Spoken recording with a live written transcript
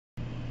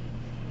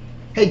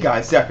Hey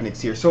guys, Zephyrnix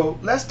here. So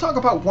let's talk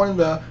about one of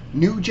the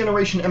new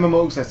generation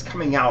MMOs that's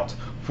coming out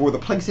for the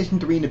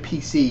PlayStation 3 and the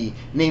PC,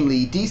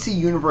 namely DC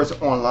Universe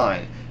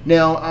Online.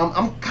 Now,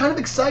 I'm kind of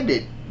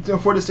excited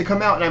for this to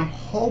come out, and I'm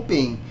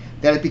hoping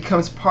that it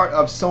becomes part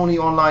of Sony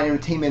Online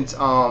Entertainment's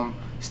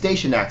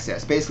station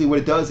access. Basically, what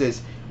it does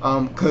is,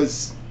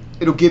 because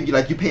it'll give you,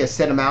 like, you pay a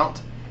set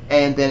amount,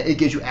 and then it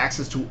gives you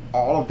access to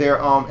all of their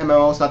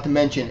MMOs. Not to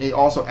mention, it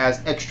also adds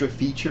extra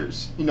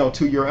features,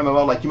 to your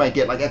MMO. Like you might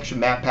get like extra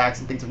map packs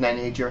and things of that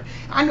nature.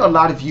 I know a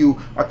lot of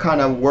you are kind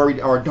of worried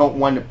or don't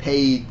want to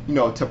pay,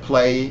 to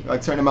play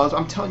like certain MMOs.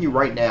 I'm telling you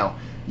right now,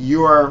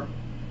 you're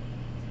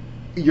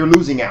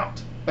losing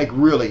out. Like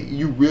really,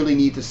 you really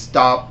need to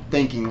stop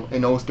thinking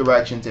in those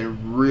directions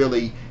and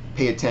really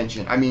pay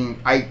attention. I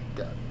mean,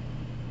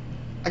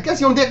 I guess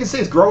the only thing I can say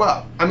is grow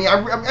up. I mean,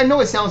 I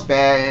know it sounds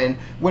bad and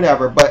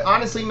whatever, but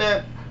honestly,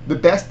 man, the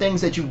best things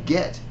that you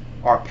get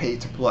are paid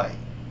to play.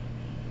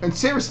 And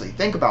seriously,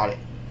 think about it.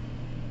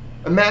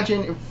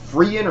 Imagine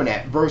free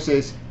internet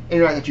versus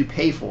internet that you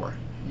pay for.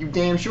 You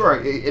damn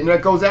sure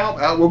internet goes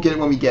out, we'll get it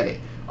when we get it.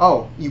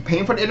 Oh, you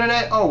paying for the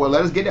internet? Oh, well,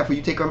 let us get that for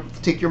you.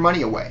 Take your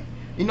money away.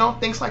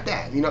 Things like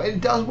that.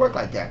 It does work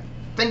like that.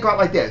 Think about it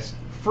like this: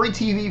 free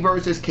TV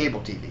versus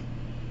cable TV,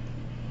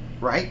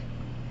 right?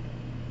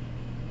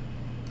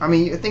 I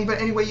mean, think of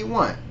it any way you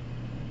want.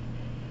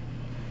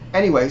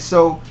 Anyway,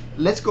 so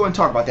let's go and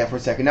talk about that for a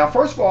second. Now,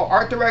 first of all,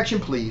 art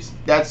direction, please.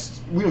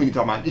 We don't need to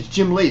talk about it. It's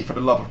Jim Lee, for the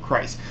love of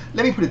Christ.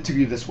 Let me put it to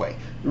you this way.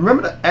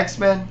 Remember the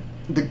X-Men,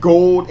 the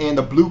gold and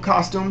the blue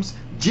costumes?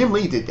 Jim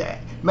Lee did that.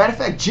 Matter of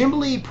fact, Jim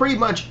Lee pretty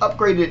much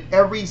upgraded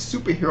every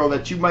superhero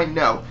that you might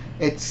know,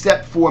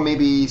 except for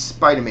maybe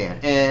Spider-Man.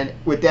 And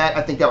with that,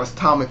 I think that was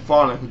Tom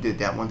McFarlane who did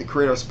that one, the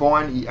creator of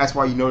Spawn. That's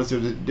why you notice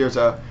there's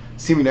a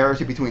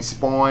similarity between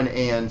Spawn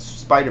and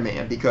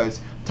Spider-Man,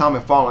 because Tom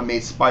McFarlane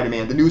made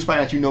Spider-Man. The new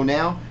Spider-Man that you know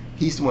now,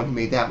 he's the one who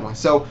made that one.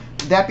 So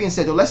that being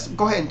said, though, let's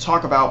go ahead and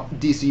talk about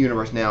DC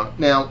Universe now.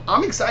 Now,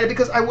 I'm excited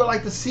because I would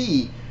like to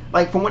see,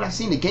 like, from what I've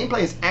seen, the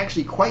gameplay is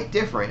actually quite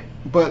different,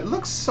 but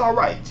looks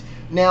alright.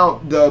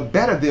 Now, the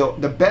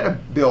beta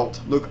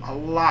build look a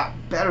lot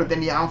better than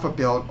the alpha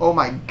build. Oh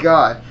my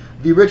god.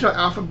 The original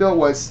alpha build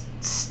was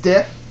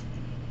stiff,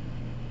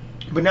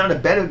 but now the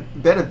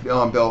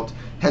beta build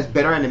has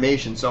better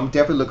animation, so I'm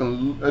definitely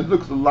it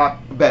looks a lot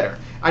better.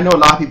 I know a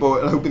lot of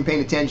people who've been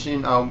paying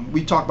attention,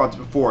 we talked about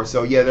this before,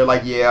 so yeah, they're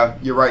like, yeah,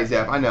 you're right,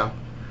 Zeph, I know.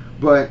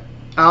 But,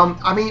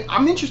 I mean,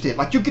 I'm interested.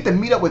 Like, you get to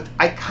meet up with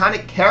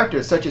iconic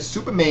characters such as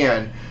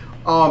Superman,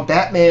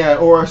 Batman,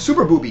 or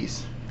Super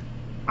Boobies.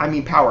 I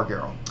mean, Power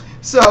Girl.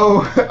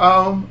 So,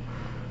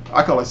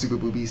 I call it Super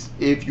Boobies.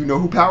 If you know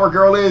who Power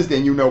Girl is,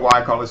 then you know why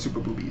I call it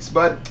Super Boobies.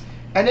 But,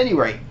 at any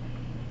rate,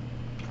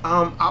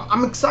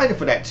 I'm excited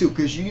for that too,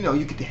 because you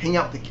get to hang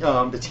out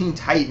with the Teen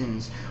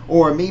Titans,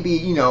 or maybe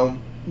you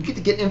get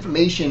to get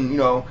information.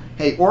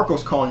 Hey,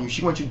 Oracle's calling you.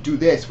 She wants you to do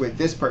this with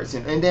this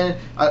person, and then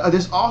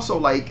there's also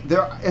like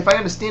if I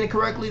understand it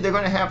correctly, they're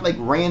going to have like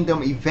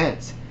random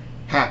events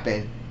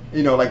happen.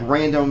 Like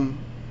random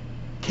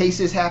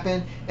cases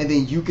happen, and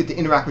then you get to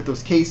interact with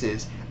those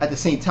cases at the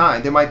same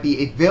time. There might be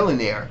a villain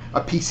there, a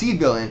PC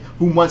villain,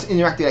 who wants to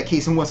interact with that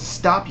case and wants to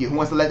stop you, who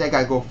wants to let that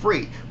guy go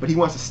free, but he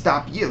wants to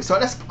stop you. So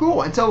that's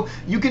cool. And so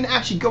you can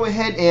actually go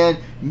ahead and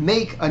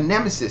make a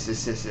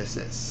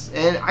nemesis.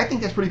 And I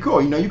think that's pretty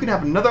cool. You can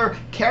have another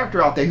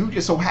character out there who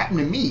just so happen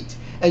to meet,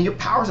 and your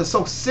powers are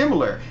so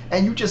similar,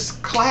 and you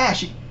just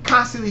clash. You're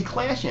constantly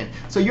clashing.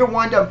 So you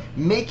wind up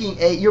making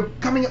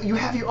you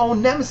have your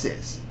own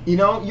nemesis.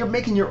 You're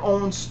making your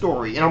own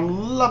story, and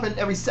I'm loving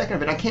every second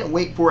of it. I can't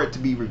wait for it to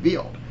be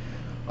revealed.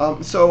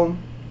 And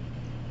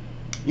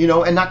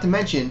not to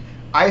mention,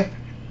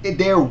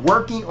 they're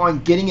working on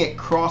getting it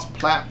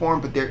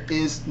cross-platform, but there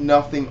is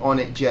nothing on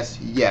it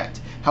just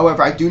yet.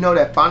 However, I do know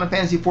that Final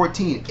Fantasy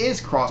XIV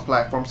is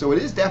cross-platform, so it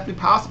is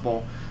definitely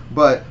possible,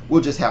 but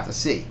we'll just have to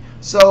see.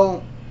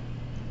 So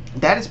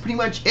that is pretty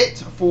much it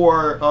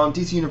for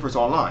DC Universe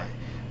Online.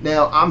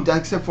 Now, I'm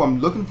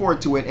looking forward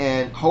to it,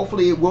 and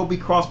hopefully it will be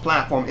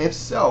cross-platform. If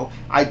so,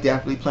 I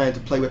definitely plan to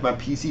play with my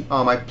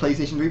my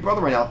PlayStation 3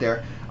 brethren out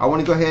there. I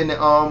want to go ahead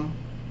and,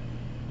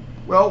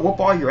 whoop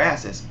all your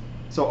asses.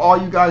 So all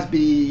you guys tell me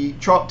if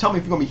you're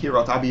going to be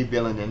heroes, I'll be a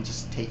villain and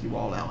just take you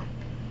all out.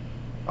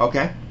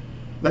 Okay?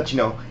 Let you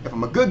know, if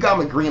I'm a good guy, I'm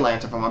a Green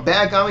Lantern. If I'm a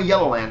bad guy, I'm a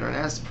Yellow Lantern.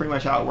 That's pretty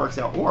much how it works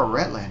out. Or a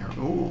Red Lantern.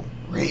 Ooh,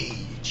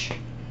 Rage.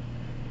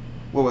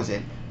 What was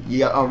it?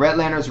 Yeah, Red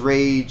Lantern's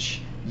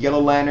Rage.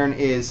 Yellow Lantern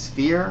is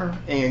Fear,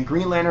 and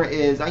Green Lantern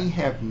is, I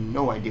have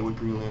no idea what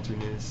Green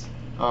Lantern is.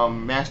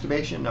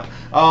 Masturbation? No.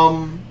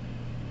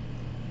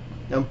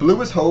 Now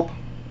blue is Hope,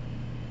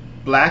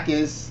 black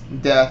is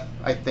Death,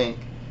 I think.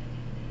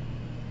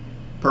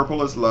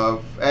 Purple is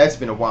Love. It's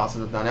been a while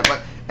since I've done it,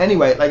 but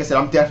anyway, like I said,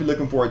 I'm definitely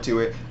looking forward to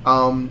it.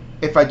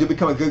 If I do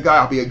become a good guy,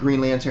 I'll be a Green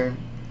Lantern.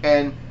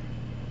 And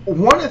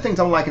one of the things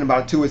I'm liking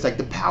about it too is like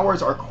the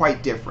powers are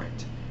quite different.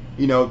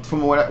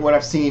 From what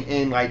I've seen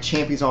in like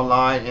Champions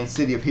Online and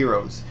City of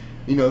Heroes.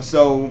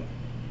 So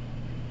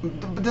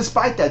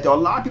despite that, though, a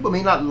lot of people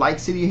may not like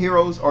City of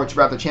Heroes, or it's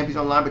rather Champions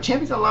Online, but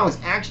Champions Online was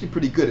actually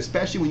pretty good,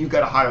 especially when you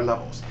got to higher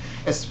levels.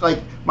 It's like,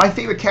 my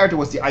favorite character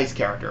was the Ice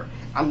character.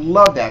 I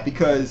love that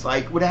because,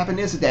 like, what happened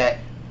is that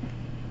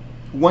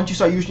once you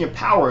start using your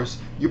powers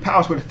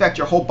would affect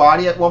your whole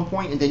body at one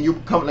point, and then you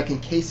become like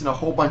encased in a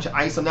whole bunch of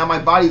ice. So now my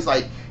body's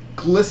like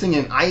glistening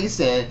in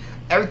ice, and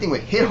everything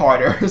would hit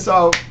harder.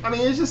 So I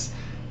mean, it's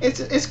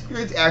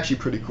actually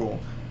pretty cool.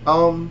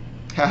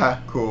 Haha,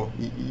 cool.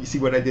 You see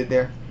what I did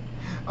there?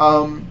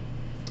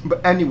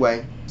 But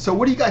anyway, so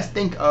what do you guys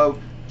think of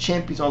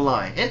Champions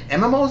Online and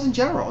MMOs in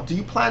general? Do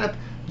you plan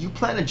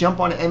to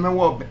jump on an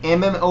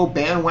MMO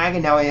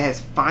bandwagon now it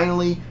has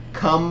finally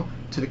come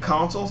to the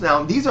consoles?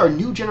 Now, these are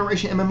new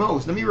generation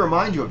MMOs. Let me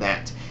remind you of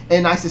that.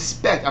 And I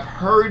suspect, I've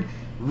heard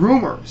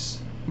rumors,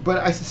 but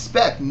I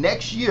suspect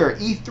next year,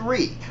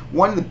 E3,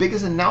 one of the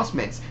biggest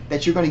announcements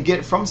that you're going to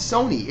get from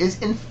Sony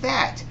is, in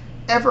fact,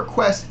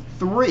 EverQuest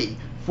 3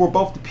 for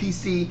both the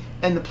PC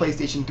and the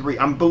PlayStation 3.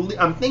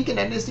 I'm thinking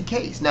that is the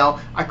case. Now,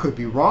 I could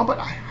be wrong, but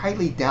I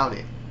highly doubt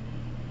it.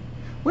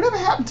 Whatever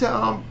happened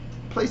to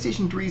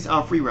PlayStation 3's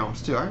free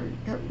roams too?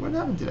 What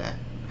happened to that?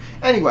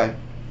 Anyway,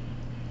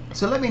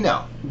 so let me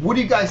know. What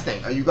do you guys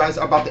think? Are you guys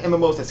about the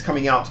MMOs that's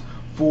coming out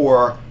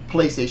for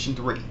PlayStation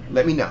 3?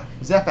 Let me know.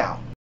 Zeph out.